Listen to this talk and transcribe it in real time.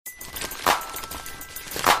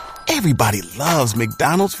Everybody loves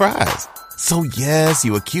McDonald's fries. So yes,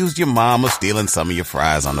 you accused your mom of stealing some of your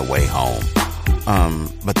fries on the way home.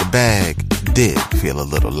 But the bag did feel a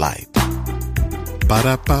little light.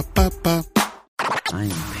 Ba-da-ba-ba-ba. I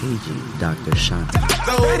am paging Dr. Shanta.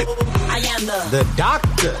 I am the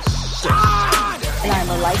Dr. And I'm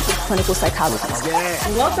a licensed clinical psychologist.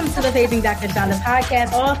 Yeah. Welcome to the Paging Dr. Shanta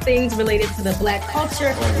podcast, all things related to the Black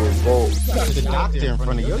culture. The doctor in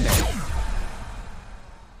front of your name.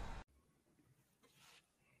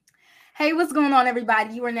 Hey, what's going on,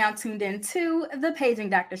 everybody? You are now tuned in to the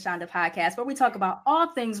Paging Dr. Shanta podcast, where we talk about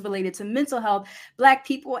all things related to mental health, Black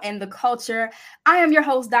people, and the culture. I am your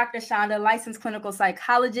host, Dr. Shanta, licensed clinical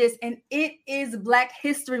psychologist, and it is Black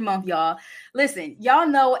History Month, y'all. Listen, y'all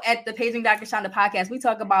know at the Paging Dr. Shanta podcast, we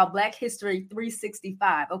talk about Black History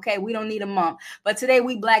 365, okay? We don't need a month, but today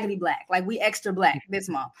we blackity black, like we extra black this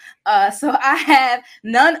month. So I have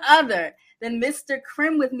none other than Mr.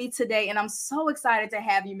 Crim with me today, and I'm so excited to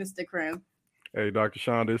have you, Mr. Crim. Hey, Dr.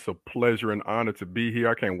 Shonda, it's a pleasure and honor to be here.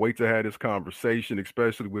 I can't wait to have this conversation,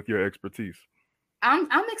 especially with your expertise. I'm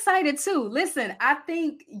excited too. Listen, I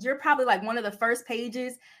think you're probably like one of the first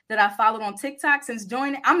pages that I followed on TikTok since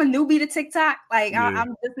joining. I'm a newbie to TikTok. Like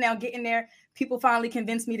I'm just now getting there. People finally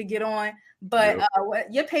convinced me to get on, but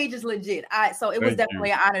your page is legit. So it was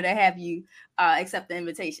definitely an honor to have you accept the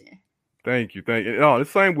invitation. Thank you. No, the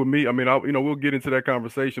same with me. I mean, we'll get into that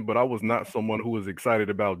conversation, but I was not someone who was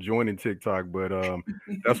excited about joining TikTok, but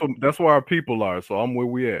that's where our people are. So I'm where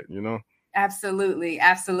we at, you know? Absolutely.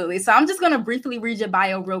 So I'm just going to briefly read your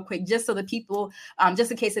bio real quick, just so the people, just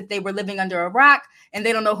in case if they were living under a rock and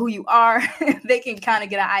they don't know who you are, they can kind of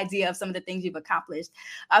get an idea of some of the things you've accomplished.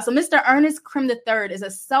 So Mr. Ernest Crim III is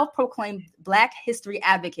a self-proclaimed Black history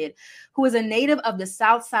advocate who is a native of the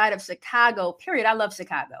South Side of Chicago, period. I love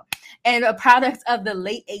Chicago, and a product of the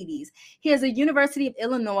late 80s. He has a University of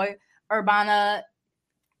Illinois Urbana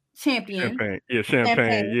champion.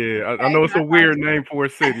 Champaign. Yeah. I know it's a weird name for a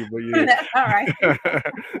city, but yeah. That's all right.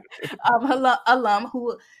 Alum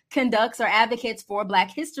who conducts or advocates for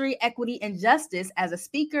Black history, equity, and justice as a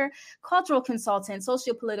speaker, cultural consultant,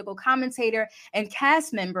 socio-political commentator, and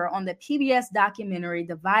cast member on the PBS documentary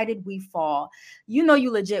Divided We Fall. You know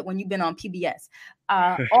you legit when you've been on PBS.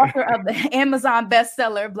 Author of the Amazon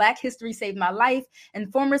bestseller Black History Saved My Life, and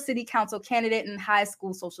former city council candidate and high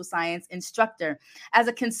school social science instructor. As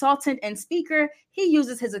a consultant and speaker, he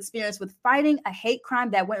uses his experience with fighting a hate crime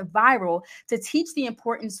that went viral to teach the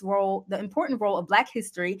important role of Black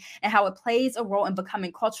history and how it plays a role in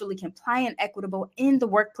becoming culturally compliant, equitable in the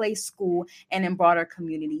workplace, school, and in broader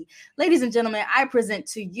community. Ladies and gentlemen, I present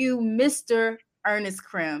to you Mr. Ernest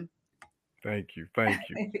Crim. Thank you.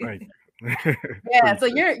 Yeah, so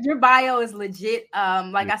your bio is legit.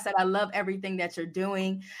 Like I said, I love everything that you're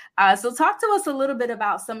doing. So talk to us a little bit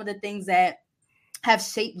about some of the things that have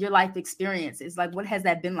shaped your life experiences. Like, what has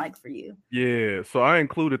that been like for you? Yeah, so I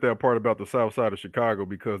included that part about the South Side of Chicago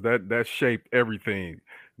because that shaped everything.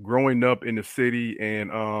 Growing up in the city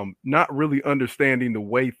and not really understanding the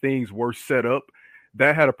way things were set up,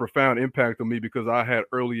 that had a profound impact on me because I had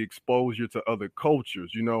early exposure to other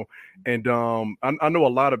cultures, you know. And I know a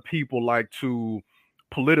lot of people like to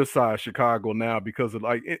politicize Chicago now because of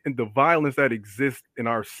and the violence that exists in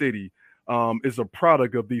our city is a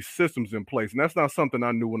product of these systems in place. And that's not something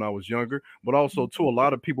I knew when I was younger, but also too, a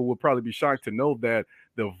lot of people would probably be shocked to know that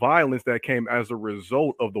the violence that came as a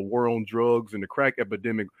result of the war on drugs and the crack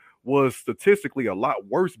epidemic was statistically a lot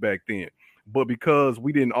worse back then. But because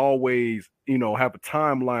we didn't always, have a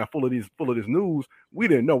timeline full of this news, we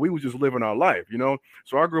didn't know. We was just living our life, you know.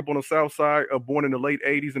 So I grew up on the South Side, born in the late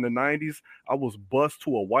 80s and the 90s. I was bused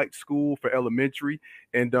to a white school for elementary,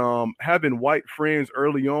 and having white friends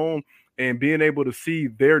early on and being able to see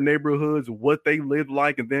their neighborhoods, what they lived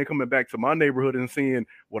like, and then coming back to my neighborhood and seeing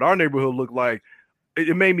what our neighborhood looked like,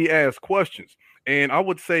 it made me ask questions. And I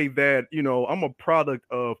would say that, I'm a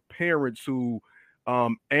product of parents who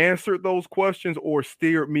answered those questions or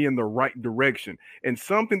steered me in the right direction. And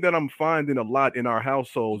something that I'm finding a lot in our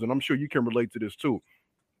households, and I'm sure you can relate to this too,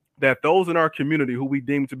 that those in our community who we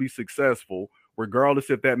deem to be successful, regardless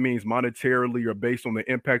if that means monetarily or based on the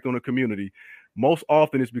impact on the community, most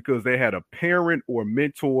often it's because they had a parent or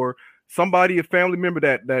mentor, somebody, a family member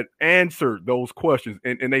that answered those questions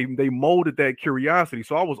and they molded that curiosity.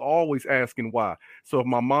 So I was always asking why. So if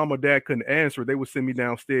my mom or dad couldn't answer, they would send me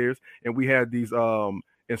downstairs and we had these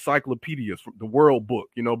encyclopedias from the World Book,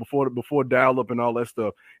 before dial-up and all that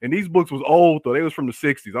stuff. And these books was old though. They was from the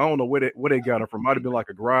 60s. I don't know where they got them from. Might have been like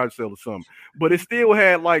a garage sale or something. But it still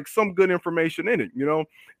had like some good information in it,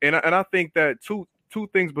 And I think that too, two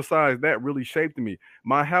things besides that really shaped me.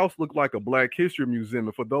 My house looked like a Black History Museum,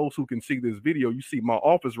 and for those who can see this video, you see my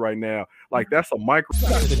office right now. Like, that's a micro. You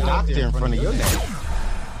got the doctor in front of your name.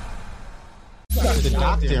 You got the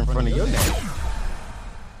doctor in front of your name.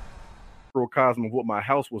 Microcosm of what my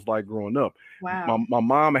house was like growing up. Wow. My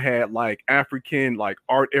mom had like African like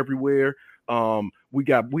art everywhere. We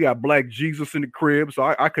got Black Jesus in the crib,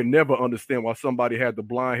 so I could never understand why somebody had the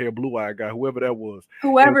blonde hair, blue eyed guy, whoever that was.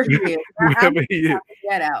 Whoever he is. Whoever he is.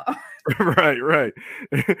 Get out. Right.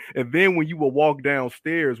 And then when you would walk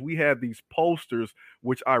downstairs, we had these posters,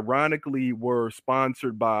 which ironically were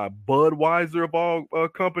sponsored by Budweiser of all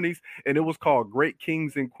companies, and it was called Great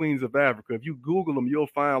Kings and Queens of Africa. If you Google them, you'll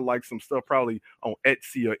find like some stuff probably on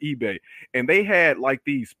Etsy or eBay, and they had like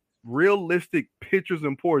these realistic pictures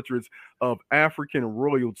and portraits of African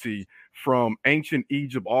royalty from ancient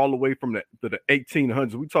Egypt all the way from the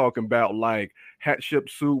 1800s. We're talking about like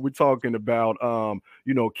Hatshepsut. We're talking about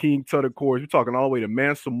King Tut, of course. We're talking all the way to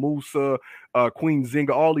Mansa Musa, Queen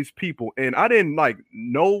Zinga, all these people. And I didn't like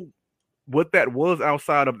know what that was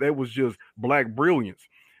outside of that was just Black brilliance.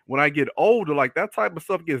 When I get older, like that type of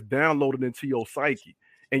stuff gets downloaded into your psyche.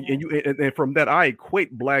 And from that, I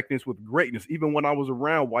equate Blackness with greatness, even when I was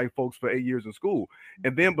around white folks for 8 years in school.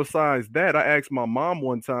 And then besides that, I asked my mom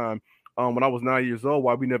one time when I was 9 years old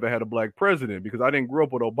why we never had a Black president, because I didn't grow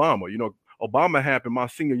up with Obama. You know, Obama happened my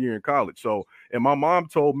senior year in college. So, and my mom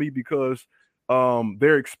told me because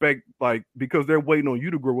because they're waiting on you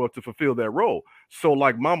to grow up to fulfill that role. So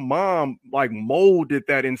like my mom like molded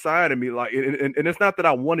that inside of me, like and it's not that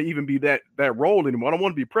I want to even be that role anymore. I don't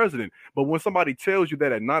want to be president, but when somebody tells you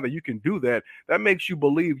that at night that you can do that, that makes you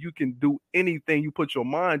believe you can do anything you put your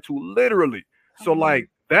mind to, literally. So like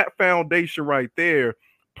that foundation right there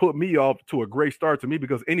put me off to a great start to me,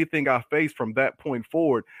 because anything I faced from that point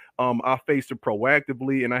forward, I faced it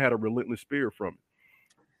proactively, and I had a relentless spirit from it.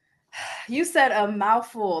 You said a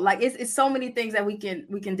mouthful. Like it's so many things that we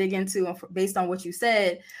can dig into based on what you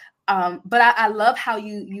said. But I love how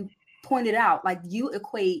you pointed out, like you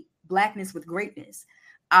equate Blackness with greatness.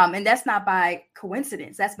 And that's not by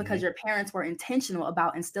coincidence. That's because your parents were intentional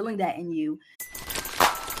about instilling that in you.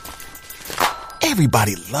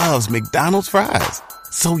 Everybody loves McDonald's fries.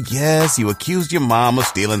 So yes, you accused your mom of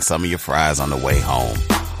stealing some of your fries on the way home.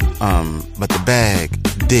 But the bag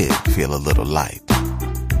did feel a little light.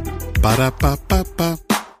 Ba-da-ba-ba-ba.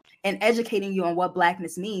 And educating you on what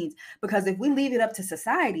Blackness means. Because if we leave it up to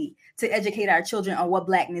society to educate our children on what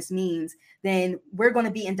Blackness means, then we're going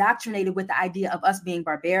to be indoctrinated with the idea of us being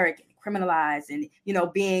barbaric, criminalized, and,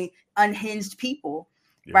 being unhinged people.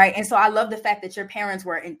 Yeah. Right. And so I love the fact that your parents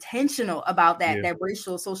were intentional about that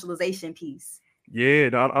racial socialization piece. Yeah,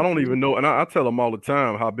 I don't even know, and I tell them all the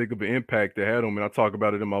time how big of an impact they had on me. I talk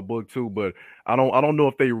about it in my book too, but I don't know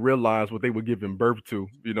if they realize what they were giving birth to,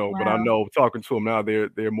 Wow. But I know talking to them now,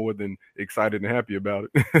 they're more than excited and happy about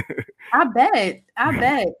it. I bet,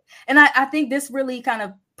 and I think this really kind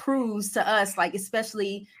of proves to us, like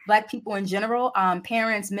especially Black people in general,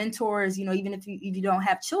 parents, mentors, even if you don't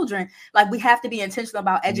have children, like we have to be intentional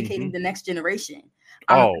about educating the next generation.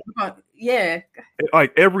 Yeah.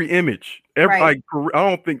 Like every image, right. Like I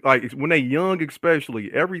don't think like when they're young,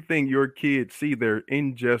 especially everything your kids see, they're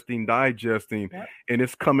ingesting, digesting, and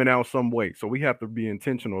it's coming out some way. So we have to be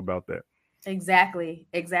intentional about that. Exactly.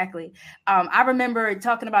 I remember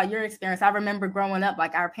talking about your experience. I remember growing up,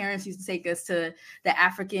 like our parents used to take us to the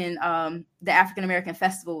African American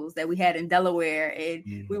festivals that we had in Delaware,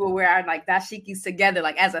 and we would wear our like dashikis together,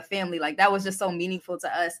 like as a family. Like that was just so meaningful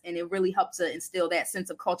to us, and it really helped to instill that sense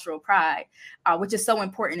of cultural pride, which is so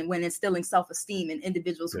important when instilling self-esteem in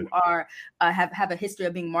individuals who are have a history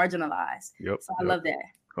of being marginalized. So I love that.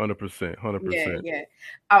 100%. Yeah.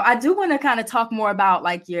 I do want to kind of talk more about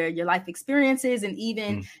like your life experiences, and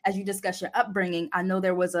even as you discuss your upbringing. I know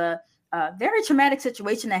there was a very traumatic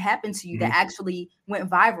situation that happened to you that actually went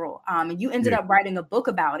viral. And you ended up writing a book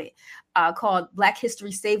about it called Black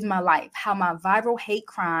History Saved My Life: How My Viral Hate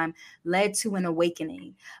Crime Led to an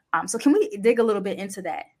Awakening. So can we dig a little bit into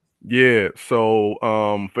that? Yeah. So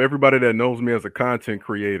for everybody that knows me as a content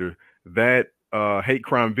creator, that hate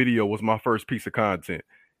crime video was my first piece of content.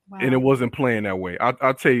 Wow. And it wasn't playing that way.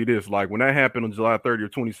 I'll tell you this, like when that happened on July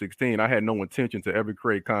 30th, 2016, I had no intention to ever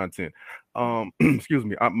create content. Excuse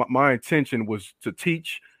me. My intention was to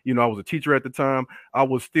teach. I was a teacher at the time. I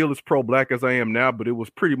was still as pro-Black as I am now, but it was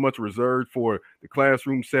pretty much reserved for the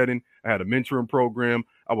classroom setting. I had a mentoring program.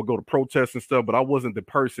 I would go to protests and stuff, but I wasn't the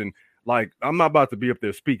person. Like, I'm not about to be up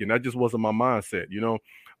there speaking. That just wasn't my mindset,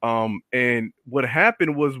 And what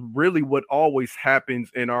happened was really what always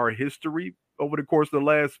happens in our history over the course of the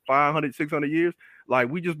last 500, 600 years.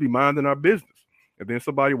 Like, we just be minding our business. and then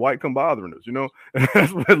somebody white come bothering us, you know.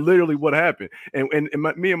 That's literally what happened.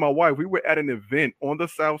 Me and my wife, we were at an event on the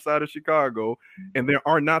south side of Chicago, and there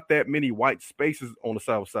are not that many white spaces on the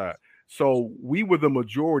south side. So we were the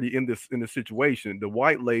majority in this situation. The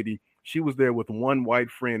white lady, she was there with one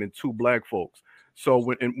white friend and two black folks.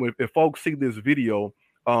 So if folks see this video,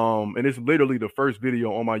 and it's literally the first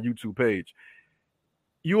video on my YouTube page,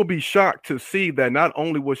 you'll be shocked to see that not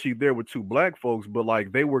only was she there with two black folks, but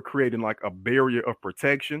like they were creating like a barrier of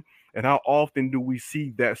protection. And how often do we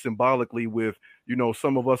see that symbolically with, you know,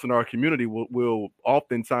 some of us in our community will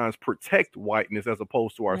oftentimes protect whiteness as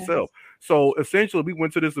opposed to ourselves. So essentially we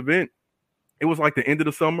went to this event. It was like the end of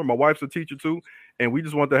the summer. My wife's a teacher too, and we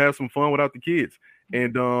just wanted to have some fun without the kids.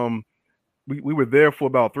 And we were there for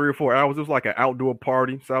about 3 or 4 hours. It was like an outdoor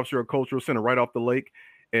party, South Shore Cultural Center, right off the lake.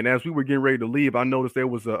 And as we were getting ready to leave, I noticed there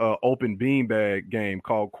was a open beanbag game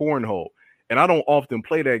called Cornhole. And I don't often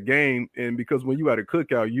play that game. And because when you at a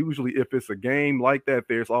cookout, usually if it's a game like that,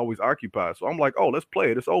 there's always occupied. So I'm like, oh, let's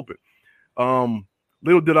play it. It's open.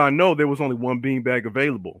 Little did I know there was only one beanbag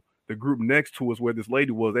available. The group next to us where this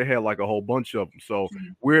lady was, they had like a whole bunch of them. So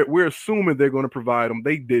we're assuming they're going to provide them.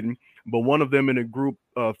 They didn't, but one of them in the group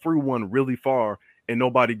threw one really far and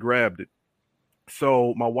nobody grabbed it.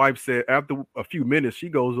 So my wife said after a few minutes, she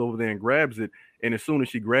goes over there and grabs it. And as soon as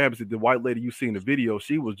she grabs it, the white lady you see in the video,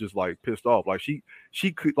 she was just like pissed off. Like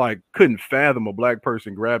she couldn't fathom a black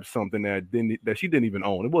person grab something that she didn't even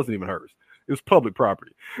own. It wasn't even hers. It was public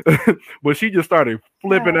property. But she just started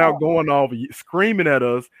flipping out, going off, screaming at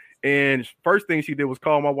us. And first thing she did was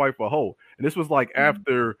call my wife a hoe. And this was like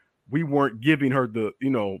after we weren't giving her the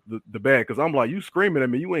bag. Cause I'm like, you screaming at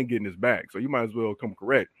me, you ain't getting this back. So you might as well come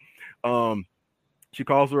correct. She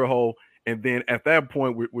calls her a hoe. And then at that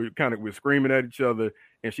point, we're screaming at each other,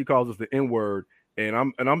 and she calls us the N-word.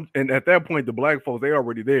 And at that point, the black folks, they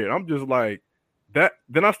already there. And I'm just like that.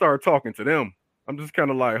 Then I started talking to them. I'm just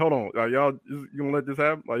kind of like, hold on, y'all, you gonna let this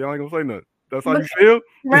happen? Like y'all ain't gonna say nothing. That's how you feel,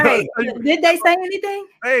 right? Did they say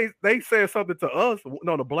anything? They said something to us.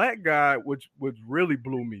 No, the black guy, which really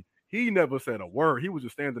blew me. He never said a word. He was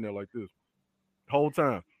just standing there like this, whole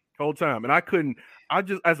time. And I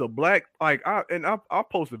just as a black, like I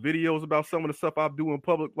posted videos about some of the stuff I do in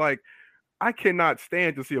public. Like I cannot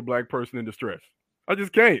stand to see a black person in distress. I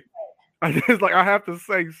just can't. I just like I have to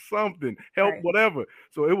say something, help, whatever.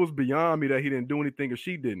 So it was beyond me that he didn't do anything and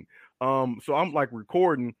she didn't. So I'm like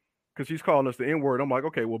recording because she's calling us the N-word. I'm like,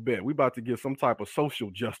 okay, well, bet we about to get some type of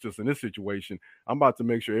social justice in this situation. I'm about to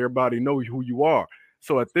make sure everybody knows who you are.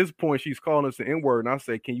 So at this point, she's calling us the N-word, and I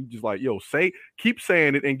say, can you just like, keep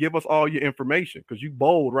saying it and give us all your information because you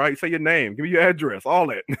bold, right? Say your name, give me your address, all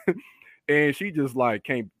that. And she just like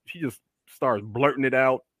she just starts blurting it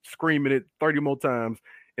out, screaming it 30 more times.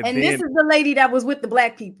 And then, this is the lady that was with the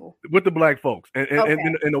black people. With the black folks. And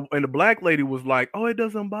the black lady was like, oh, it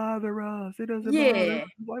doesn't bother us. It doesn't bother us.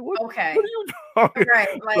 Like, what are you talking?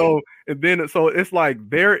 Right. Like, so it's like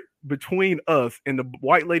they're between us and the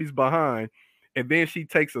white lady's behind. And then she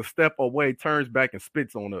takes a step away, turns back and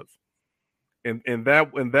spits on us. And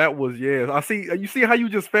that was, I see. You see how you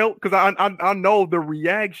just felt? Because I know the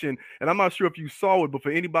reaction, and I'm not sure if you saw it, but for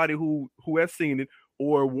anybody who has seen it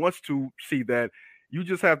or wants to see that, you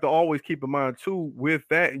just have to always keep in mind too with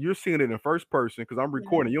that you're seeing it in first person because I'm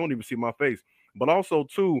recording. You don't even see my face, but also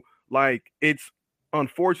too, like it's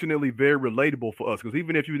unfortunately very relatable for us because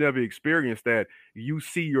even if you never experienced that, you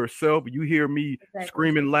see yourself, you hear me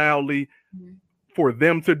screaming loudly for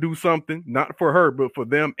them to do something, not for her, but for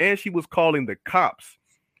them. And she was calling the cops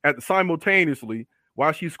simultaneously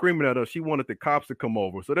while she's screaming at us. She wanted the cops to come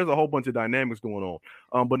over. So there's a whole bunch of dynamics going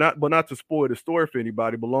on. But not to spoil the story for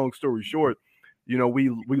anybody. But long story short, we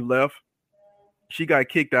left. She got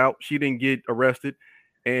kicked out. She didn't get arrested.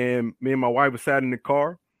 And me and my wife was sat in the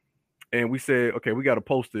car. And we said, okay, we got to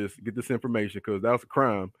post this, get this information because that was a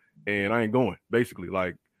crime. And I ain't going, basically.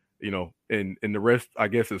 Like, and the rest, I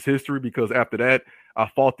guess, is history because after that,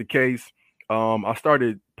 I fought the case. I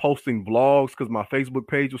started posting vlogs because my Facebook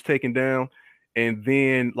page was taken down. And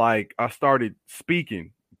then, like, I started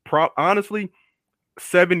speaking. Honestly,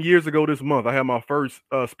 7 years ago this month, I had my first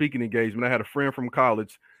speaking engagement. I had a friend from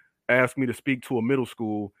college ask me to speak to a middle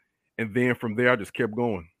school. And then from there, I just kept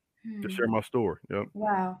going to share my story. Yep.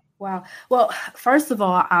 Wow. Well, first of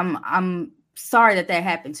all, I'm sorry that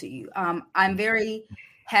happened to you. I'm very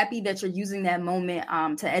happy that you're using that moment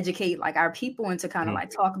to educate like our people and to kind of like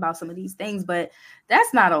talk about some of these things. But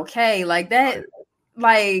that's not okay. Like that,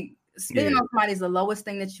 like spitting on somebody is the lowest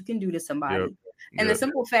thing that you can do to somebody. Yep. And the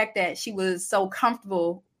simple fact that she was so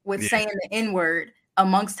comfortable with saying the N-word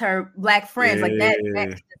amongst her black friends. Like that's Yeah.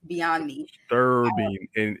 just beyond me. Disturbing.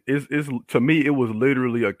 And it's to me, it was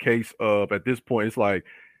literally a case of, at this point, it's like,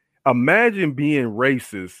 imagine being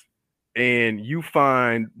racist and you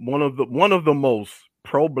find one of the most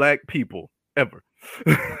pro-black people ever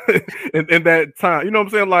in that time. You know what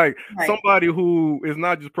I'm saying? Like Right. somebody who is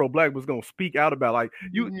not just pro-black was gonna speak out about, like,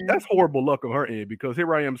 you. Mhm. That's horrible luck on her end, because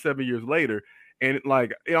here I am 7 years later, and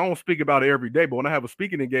like, I don't speak about it every day, but when I have a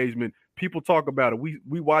speaking engagement, people talk about it.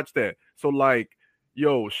 We watch that. So like,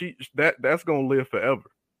 yo, that's gonna live forever.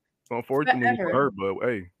 Unfortunately for Forever. her, but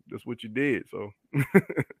hey, that's what you did. So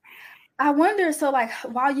I wonder, so like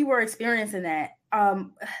while you were experiencing that,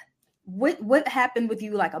 what happened with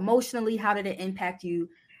you, like emotionally? How did it impact you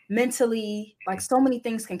mentally? Like so many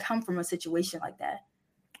things can come from a situation like that.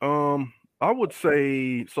 I would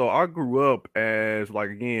say, so I grew up as, like,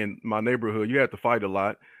 again, my neighborhood, you had to fight a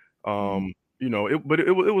lot. You know, it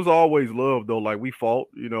was always love though. Like, we fought,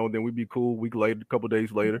 then we'd be cool. Week later, a couple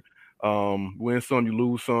days later, win some, you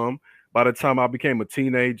lose some. By the time I became a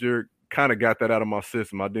teenager, kind of got that out of my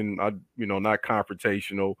system. Not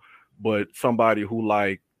confrontational, but somebody who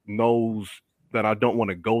like knows that I don't want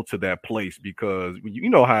to go to that place, because you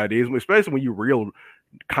know how it is, especially when you're real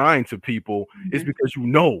kind to people, it's because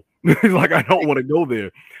it's like, I don't want to go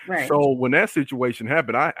there. Right. So when that situation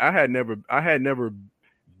happened, I had never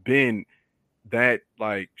been that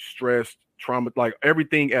like stressed, trauma, like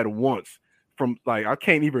everything at once, from like, I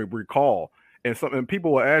can't even recall. And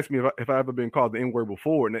people will ask me if I ever been called the N-word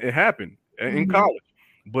before, and it happened in college,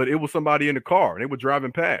 but it was somebody in the car and they were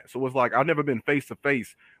driving past. So it was like, I've never been face to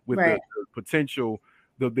face with the potential,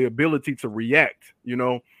 the ability to react,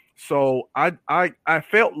 So I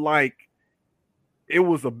felt like it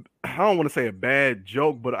was I don't want to say a bad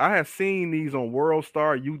joke, but I have seen these on World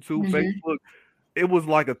Star, YouTube, Facebook. It was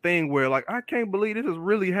like a thing where, like, I can't believe this is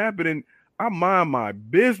really happening. I mind my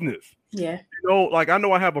business. Yeah. Like, I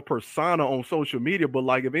know I have a persona on social media, but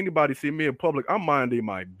like, if anybody see me in public, I'm minding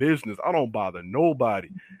my business. I don't bother nobody.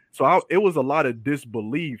 So it was a lot of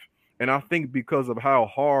disbelief. And I think because of how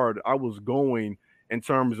hard I was going in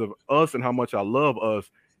terms of us and how much I love us,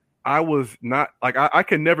 I was not like, I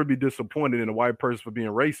can never be disappointed in a white person for being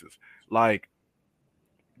racist. Like,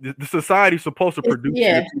 the society's supposed to produce you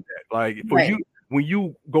to do that. Like, for you, when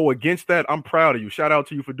you go against that, I'm proud of you. Shout out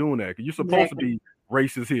to you for doing that, because you're supposed to be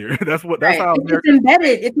racist here. That's how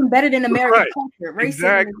it's embedded in American culture. Racism,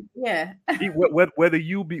 exactly. Yeah. whether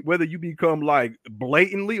you become like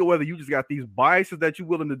blatantly, or whether you just got these biases that you're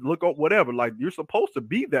willing to look on, whatever, like, you're supposed to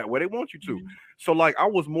be that way. They want you to. So like, I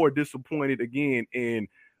was more disappointed again in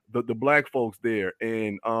the black folks there.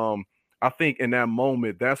 And I think in that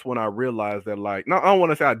moment, that's when I realized that, like, now, I don't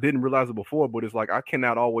want to say I didn't realize it before, but it's like, I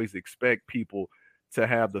cannot always expect people to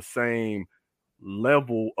have the same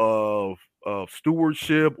level of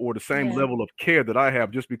stewardship or the same level of care that I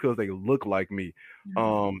have just because they look like me.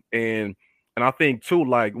 And I think too,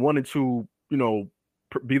 like, wanting to,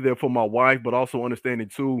 be there for my wife, but also understanding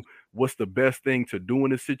too what's the best thing to do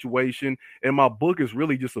in this situation. And my book is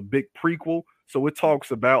really just a big prequel. So it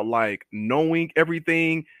talks about like knowing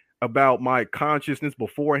everything about my consciousness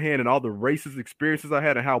beforehand and all the racist experiences I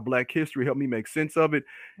had and how Black history helped me make sense of it.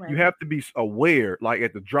 You have to be aware, like,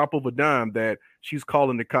 at the drop of a dime, that she's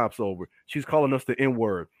calling the cops over. She's calling us the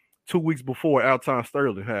N-word. 2 weeks before Alton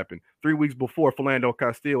Sterling happened. 3 weeks before Philando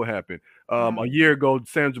Castile happened. A year ago,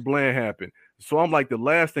 Sandra Bland happened. So I'm like, the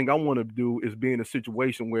last thing I want to do is be in a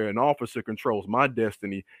situation where an officer controls my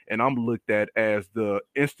destiny and I'm looked at as the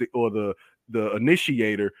the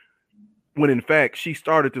initiator, when in fact she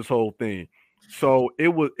started this whole thing. So it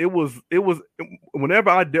was whenever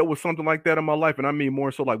I dealt with something like that in my life, and I mean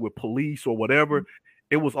more so like with police or whatever,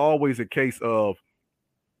 it was always a case of,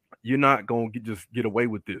 you're not gonna just get away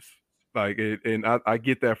with this. Like, and I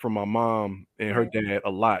get that from my mom and her dad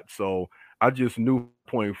a lot. So I just knew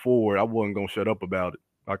pointing forward, I wasn't gonna shut up about it.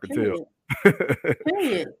 I could tell.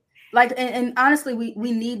 Period. Like, and honestly,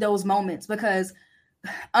 we need those moments, because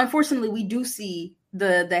unfortunately we do see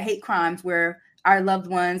the hate crimes where our loved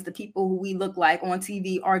ones, the people who we look like on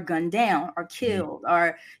TV, are gunned down, are killed,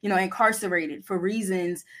 are, incarcerated for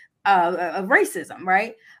reasons of racism,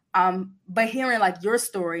 right? But hearing like your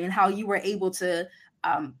story and how you were able to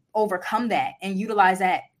overcome that and utilize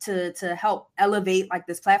that to help elevate like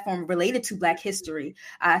this platform related to Black history,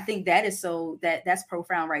 I think that is that's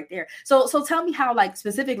profound right there. So tell me how, like,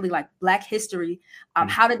 specifically like Black history,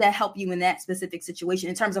 how did that help you in that specific situation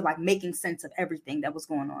in terms of like making sense of everything that was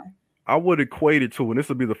going on? I would equate it to, and this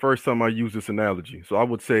will be the first time I use this analogy. So I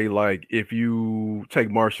would say, like, if you take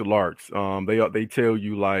martial arts, they tell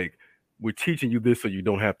you, like, we're teaching you this so you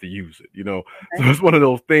don't have to use it, So it's one of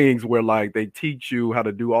those things where like they teach you how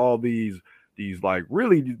to do all these like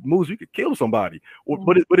really moves you could kill somebody,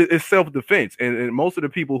 but it's self-defense, and most of the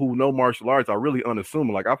people who know martial arts are really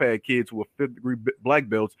unassuming. Like I've had kids who are 5th degree black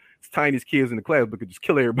belts, it's tiniest kids in the class, but could just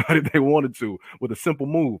kill everybody if they wanted to with a simple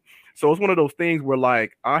move. So it's one of those things where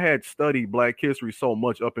like I had studied Black history so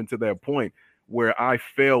much up until that point where I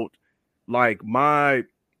felt like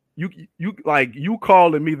you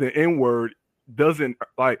calling me the N-word doesn't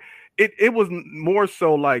like it was more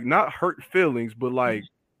so like not hurt feelings, but like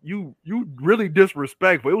you really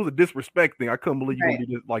disrespectful. It was a disrespect thing. I couldn't believe you would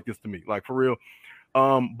be like this to me, like for real.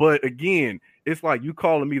 But again, it's like you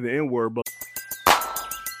calling me the N-word, but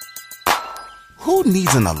Who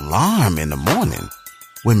needs an alarm in the morning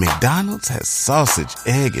when McDonald's has sausage,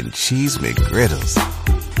 egg, and cheese McGriddles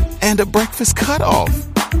and a breakfast cutoff?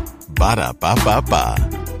 Ba-da-ba-ba-ba.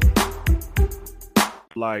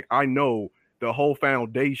 Like I know the whole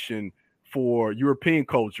foundation for European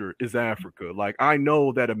culture is Africa. Like I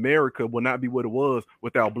know that America will not be what it was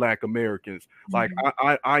without Black Americans. Like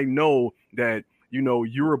I know that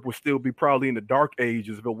Europe would still be probably in the dark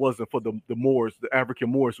ages if it wasn't for the Moors, the African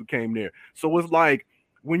Moors who came there. So it's like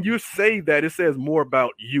when you say that, it says more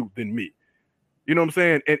about you than me. You know what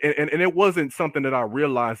I'm saying? And it wasn't something that I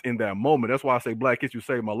realized in that moment. That's why I say Black history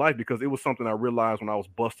saved my life, because it was something I realized when I was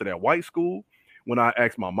busted at white school, when I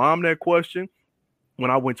asked my mom that question,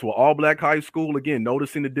 when I went to an all-Black high school, again,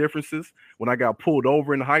 noticing the differences, when I got pulled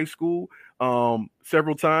over in high school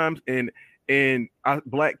several times, and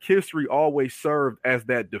Black history always served as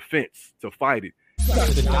that defense to fight it. You got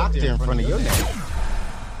the doctor in front of your name.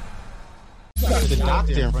 You got the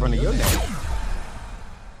doctor in front of your name.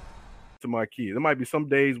 To my kids, there might be some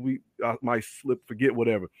days I might slip, forget,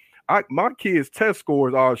 whatever. My kids' test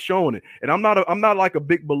scores are showing it, and I'm not like a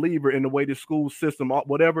big believer in the way the school system,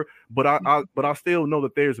 whatever. But I still know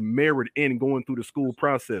that there's merit in going through the school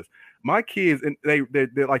process. My kids, and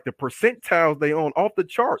they're like the percentiles they own off the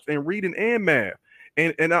charts in reading and math,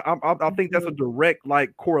 and I think that's a direct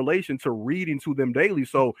like correlation to reading to them daily.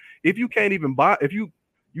 So if you can't even buy, if you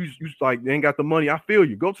like ain't got the money, I feel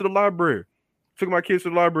you. Go to the library. Took my kids to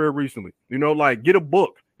the library recently. Like get a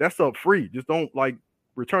book that's up free. Just don't like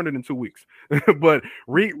return it in 2 weeks. But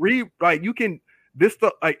read like you can. This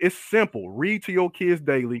stuff like it's simple. Read to your kids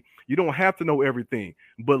daily. You don't have to know everything,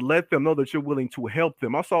 but let them know that you're willing to help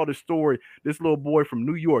them. I saw this story. This little boy from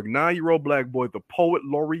New York, 9-year-old Black boy, the poet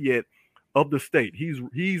laureate of the state.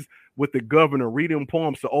 He's with the governor reading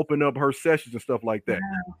poems to open up her sessions and stuff like that.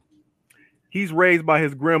 Wow. He's raised by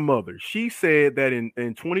his grandmother. She said that in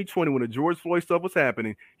 2020, when the George Floyd stuff was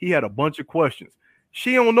happening, he had a bunch of questions.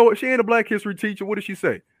 She don't know it. She ain't a Black history teacher. What did she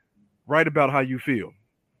say? Write about how you feel.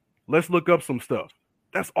 Let's look up some stuff.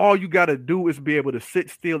 That's all you got to do, is be able to sit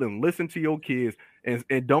still and listen to your kids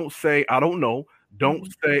and don't say, I don't know. Don't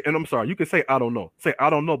say, and I'm sorry, you can say, I don't know. Say, I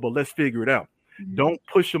don't know, but let's figure it out. Don't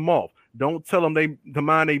push them off. Don't tell them to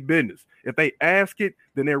mind their business. If they ask it,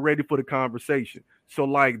 then they're ready for the conversation. So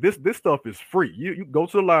like this stuff is free. You go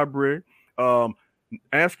to the library,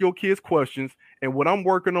 ask your kids questions. And what I'm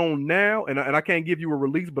working on now, and I can't give you a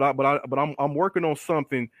release, but I'm working on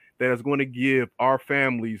something that is going to give our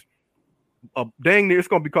families dang near, it's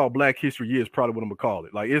going to be called Black History Year, is probably what I'm going to call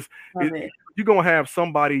it. Like you're going to have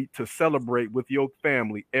somebody to celebrate with your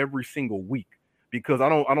family every single week, because I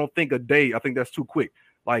don't think a day, I think that's too quick.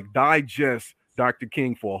 Like digest Dr.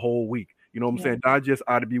 King for a whole week. You know what I'm saying? Digest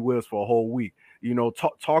Ida B. Wells for a whole week.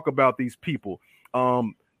 Talk about these people.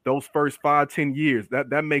 Those first 5-10 years,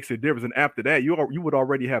 that makes a difference. And after that, you would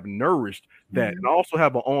already have nourished that. And I also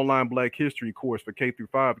have an online Black history course for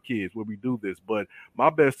K-5 kids where we do this. But my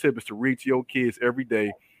best tip is to read to your kids every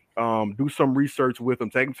day. Do some research with them,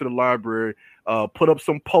 take them to the library, put up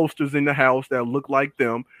some posters in the house that look like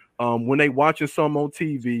them. When they watching some on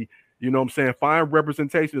TV, you know what I'm saying? Find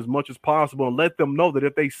representation as much as possible and let them know that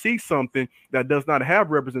if they see something that does not have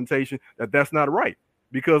representation, that's not right.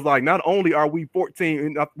 Because like not only are we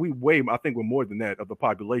 14, I think we're more than that of the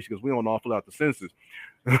population, because we don't awful out the census.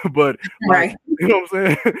 But right, you know what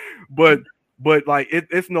I'm saying? But like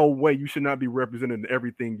it's no way you should not be represented in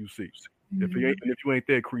everything you see. If you ain't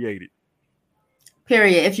there, create it.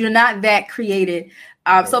 Period. If you're not that created.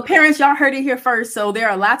 So parents, y'all heard it here first. So there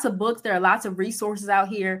are lots of books, there are lots of resources out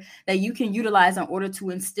here that you can utilize in order to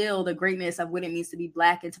instill the greatness of what it means to be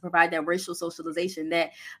Black and to provide that racial socialization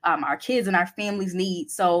that our kids and our families need.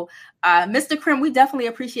 So Mr. Crim, we definitely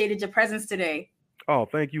appreciated your presence today. Oh,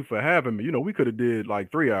 thank you for having me. We could have did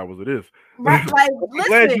like 3 hours of this. Right, like, I'm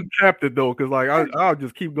glad you listen. capped it though, because like I'll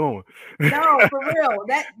just keep going. No, for real.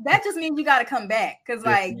 That just means you got to come back, because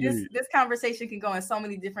Yes, like indeed. this conversation can go in so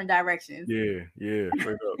many different directions. Yeah,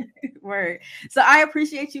 straight up. Word. So I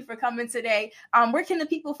appreciate you for coming today. Where can the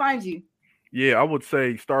people find you? Yeah, I would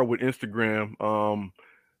say start with Instagram.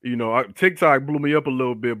 TikTok blew me up a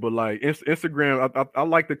little bit, but like Instagram, I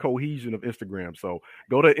like the cohesion of Instagram. So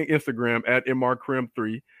go to Instagram at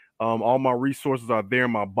mrcrim3. All my resources are there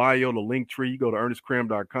in my bio, the link tree. You go to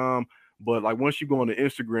ernestcrim.com. But like once you go on the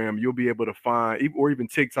Instagram, you'll be able to find, or even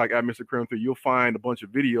TikTok at Mr. Crim3, you'll find a bunch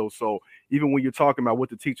of videos. So even when you're talking about what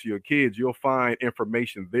to teach your kids, you'll find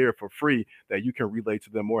information there for free that you can relate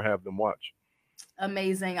to them or have them watch.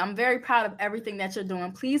 Amazing. I'm very proud of everything that you're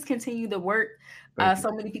doing. Please continue the work.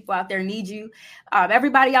 So many people out there need you.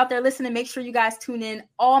 Everybody out there listening, make sure you guys tune in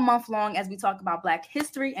all month long as we talk about Black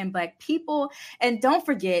history and Black people. And don't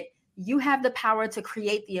forget, you have the power to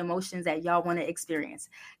create the emotions that y'all want to experience.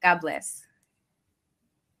 God bless.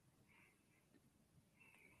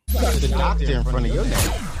 You got the doctor in front of your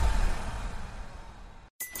name.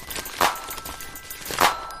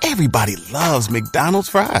 Everybody loves McDonald's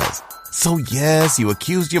fries. So yes, you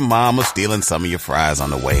accused your mom of stealing some of your fries on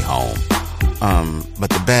the way home. But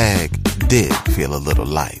the bag did feel a little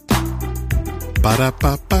light.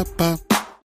 Ba-da-ba-ba-ba.